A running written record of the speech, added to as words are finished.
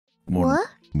Morning. What?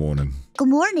 Morning. Good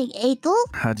morning, Ethel.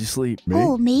 How'd you sleep? Me?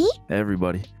 Oh, me?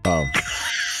 Everybody. Oh.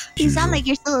 You sound Usual. like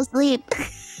you're still asleep.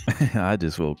 I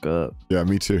just woke up. Yeah,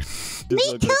 me too.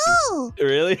 Me too.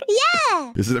 Really?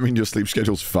 Yeah. Does that mean your sleep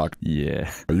schedule's fucked? Yeah.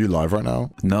 Are you live right now?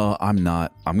 No, I'm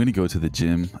not. I'm going to go to the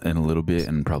gym in a little bit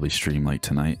and probably stream like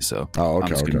tonight. So Oh, okay, I'm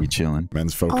just going to be chilling.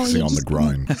 Man's focusing on the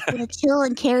grind. Just gonna chill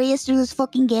and carry us through this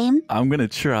fucking game? I'm going to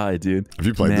try, dude. Have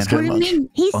you played this What game do you much? mean?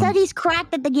 He said he's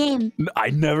cracked at the game. I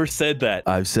never said that.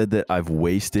 I've said that I've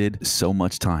wasted so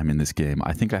much time in this game.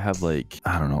 I think I have like,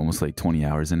 I don't know, almost like 20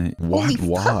 hours in it. What? Holy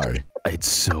Why? It's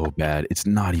so bad. It's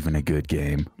not even a good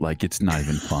game. Like, it's not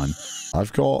even fun.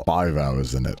 I've got 5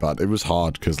 hours in it, but it was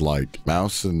hard because like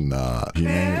Mouse and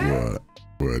Hime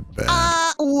were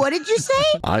bad. What did you say?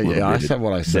 I said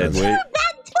what I said. Wait. You're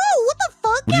bad too. What the fuck?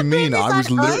 What do you mean? I was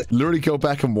literally. literally go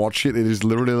back and watch it. It is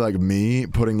literally like me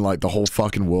putting like the whole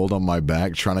fucking world on my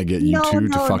back, trying to get you two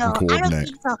to fucking I don't coordinate.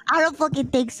 think so. I don't fucking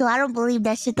think so. I don't believe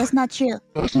that shit. That's not true.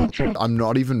 I'm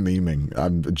not even memeing.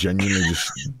 I'm genuinely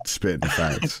just spitting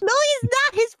facts. No, he's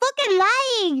not. He's fucking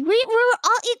lying. We were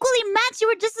all equally matched. You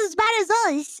were just as bad as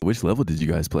us. Which level did you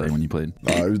guys play when you played?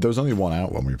 There was only one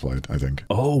out when we played, I think.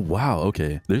 Oh, wow.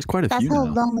 Okay. There's quite a That's few how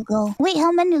now. long ago. Wait,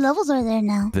 how many levels are there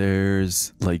now?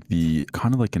 There's like the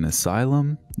kind of like an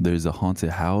asylum. There's a haunted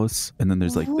house, and then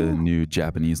there's like the new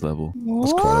Japanese level.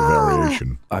 That's quite a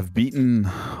variation. I've beaten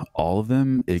all of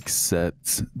them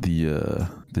except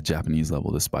the Japanese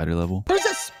level, the spider level. There's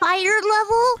a spider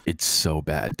level? It's so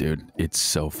bad, dude. It's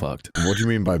so fucked. What do you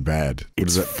mean by bad? What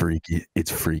It's is that? freaky.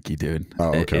 It's freaky, dude.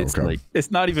 Oh, okay, It's okay. like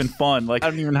it's not even fun. Like I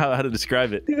don't even know how to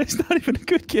describe it. It's not even a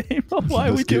good game. Why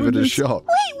are we Let's give doing it a this? shot.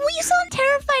 Wait, well, you sound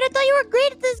terrified. I thought you were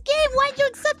great at this game. Why'd you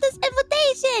accept this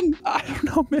invitation? I don't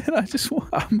know, man. I just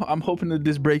I'm hoping that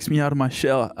this breaks me out of my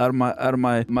shell, out of my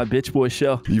bitch boy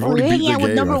shell. You've We're already hanging beat the out with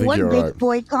game. number I think one you're bitch alright.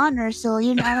 boy Connor, so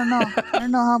you know, I don't know. I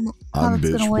don't know how I'm it's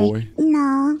bitch gonna boy. work.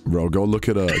 No. Bro, go look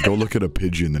at a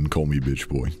pigeon and call me bitch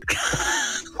boy.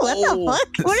 What the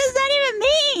fuck? What does that even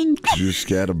mean? You're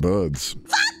scared of birds.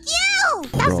 Fuck you!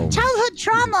 That's Bro. childhood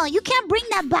trauma. You can't bring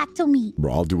that back to me.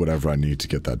 Bro, I'll do whatever I need to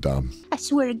get that done. I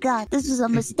swear to God, this was a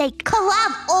mistake.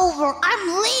 Collab over.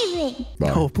 I'm leaving.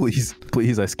 Bye. Oh please,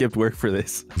 please! I skipped work for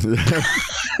this.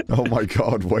 Oh my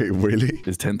god, wait, really?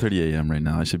 It's 10:30 a.m. right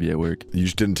now. I should be at work. You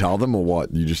just didn't tell them or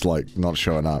what? You just like not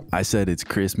showing up? I said it's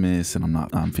Christmas and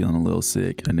I'm feeling a little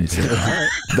sick, and they said, "All right."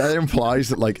 That implies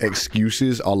that like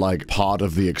excuses are like part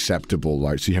of the acceptable,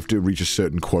 right? So you have to reach a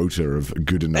certain quota of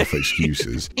good enough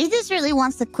excuses. He just really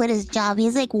wants to quit his job.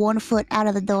 He's like 1 foot out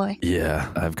of the door.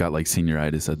 Yeah, I've got like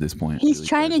senioritis at this point. He's Really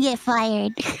trying bad. to get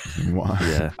fired. Why?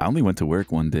 Yeah, I only went to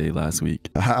work one day last week.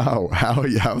 How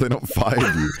have they not fired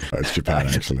you? Oh, it's Japan,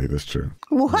 actually. That's true.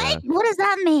 What? Yeah. What does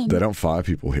that mean? They don't fire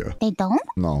people here. They don't?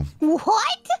 No.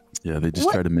 What? Yeah, they just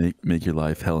What? try to make your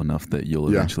life hell enough that you'll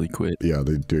Yeah. eventually quit. Yeah,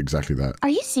 they do exactly that. Are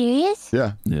you serious?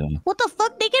 Yeah. Yeah. What the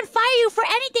fuck? They can fire you for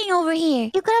anything over here.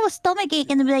 You could have a stomach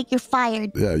ache and they'll be like, you're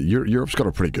fired. Yeah, Europe's got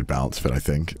a pretty good balance of it, I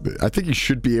think. I think you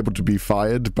should be able to be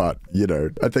fired, but, you know,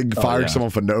 I think firing yeah. someone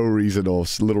for no reason or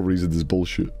little reason is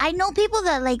bullshit. I know people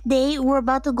that like they were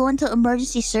about to go into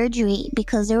emergency surgery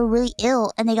because they were really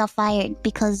ill and they got fired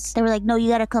because they were like, no, you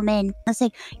gotta come in. I was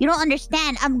like, you don't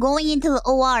understand. I'm going into the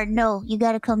OR. No, you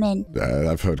gotta come in.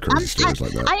 I've heard crazy stories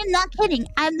like that. I am not kidding.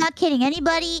 I'm not kidding.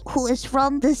 Anybody who is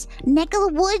from this neck of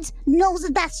the woods knows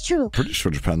that that's true. Pretty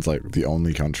sure Japan's like the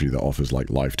only country that offers like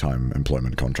lifetime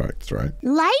employment contracts, right?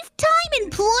 Lifetime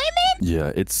employment?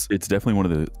 Yeah, it's definitely one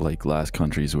of the like last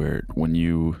countries where when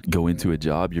you go into a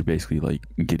job, you're basically like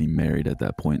getting married at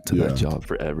that point to that Yeah. job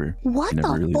forever. What You the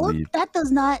never really fuck? leave. That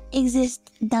does not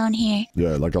exist down here.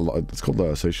 Yeah, like it's called the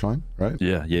Seishine, right?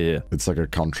 Yeah, yeah, yeah. It's like a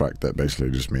contract that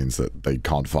basically just means that they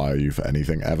can't fire you for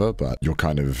anything ever, but you're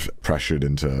kind of pressured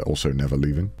into also never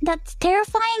leaving. That's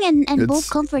terrifying and both It's-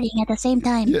 comforting at the same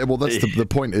time. Yeah, well, that's the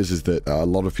point is that a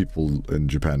lot of people in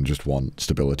Japan just want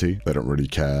stability. They don't really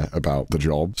care about the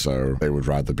job, so they would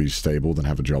rather be stable than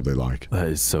have a job they like. That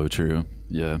is so true.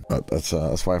 Yeah. But that's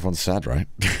why everyone's sad, right?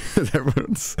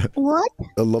 Everyone's sad. What?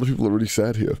 A lot of people are really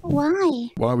sad here. Why?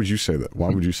 Why would you say that? Why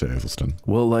would you say Ethelstan?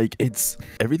 Well, like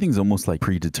everything's almost like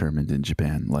predetermined in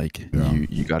Japan. Like Yeah.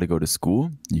 you got to go to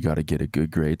school, you got to get a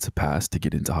good grade to pass to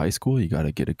get into high school, you got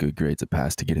to get a good grade to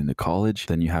pass to get into college.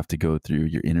 Then you have to go through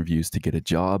your interviews to get a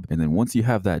job, and then once you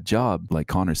have that job, like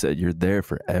Connor said, you're there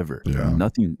forever. Yeah.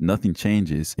 Nothing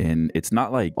changes, and it's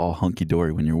not like all hunky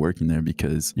dory when you're working there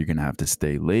because you're gonna have to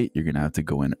stay late, you're gonna have to to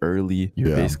go in early. You're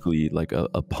Yeah. basically like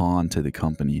a pawn to the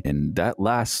company, and that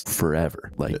lasts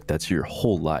forever. Like that's your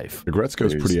whole life.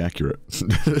 Gretzko's pretty accurate.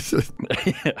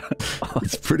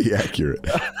 It's pretty accurate.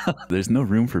 There's no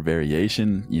room for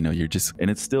variation. You know, you're just, and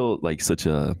it's still like such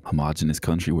a homogenous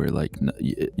country where like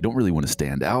you don't really want to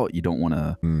stand out. You don't want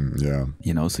to, Yeah.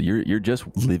 you know, so you're just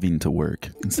living to work.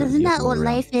 Isn't that what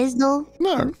life is, though?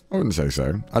 No, I wouldn't say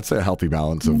so. I'd say a healthy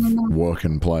balance of work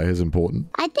and play is important.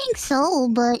 I think so,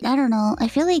 but I don't know. I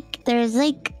feel like there's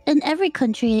like in every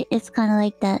country, it's kind of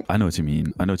like that. I know what you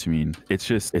mean. I know what you mean. It's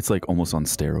just, it's like almost on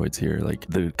steroids here. Like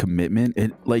the commitment,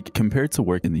 it like compared to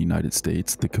work in the United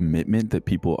States, the commitment that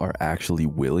people are actually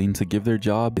willing to give their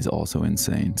job is also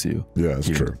insane too. Yeah, that's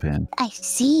here true. in Japan. I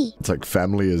see. It's like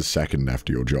family is second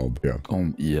after your job. Yeah.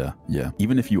 Yeah, yeah.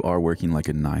 Even if you are working like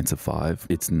a 9 to 5,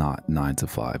 it's not 9 to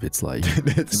 5. It's like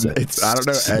it's I don't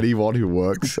know anyone who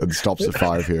works and stops at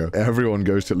 5 here. Everyone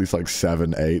goes to at least like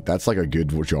 7, 8. That's like a good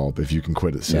job if you can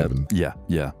quit at 7. Yeah.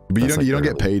 But That's you don't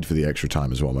like get paid for the extra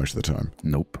time as well most of the time.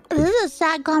 Nope. This is a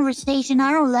sad conversation.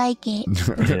 I don't like it.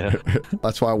 Yeah.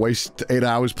 That's why I waste 8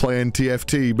 hours playing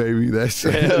TFT, baby. That's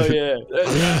Hell yeah.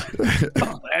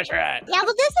 That's right. Yeah,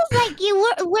 but this is like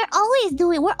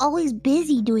we're always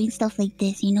busy doing stuff like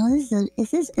this. You know,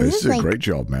 this is a like great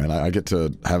job, man. I get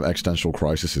to have existential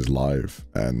crises live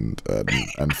and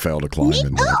fail to climb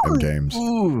in games.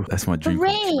 Ooh, that's my dream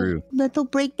come true. Mental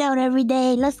breakdown every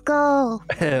day. Let's go.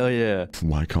 Hell yeah.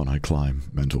 Why can't I climb?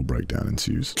 Mental breakdown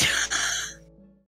ensues.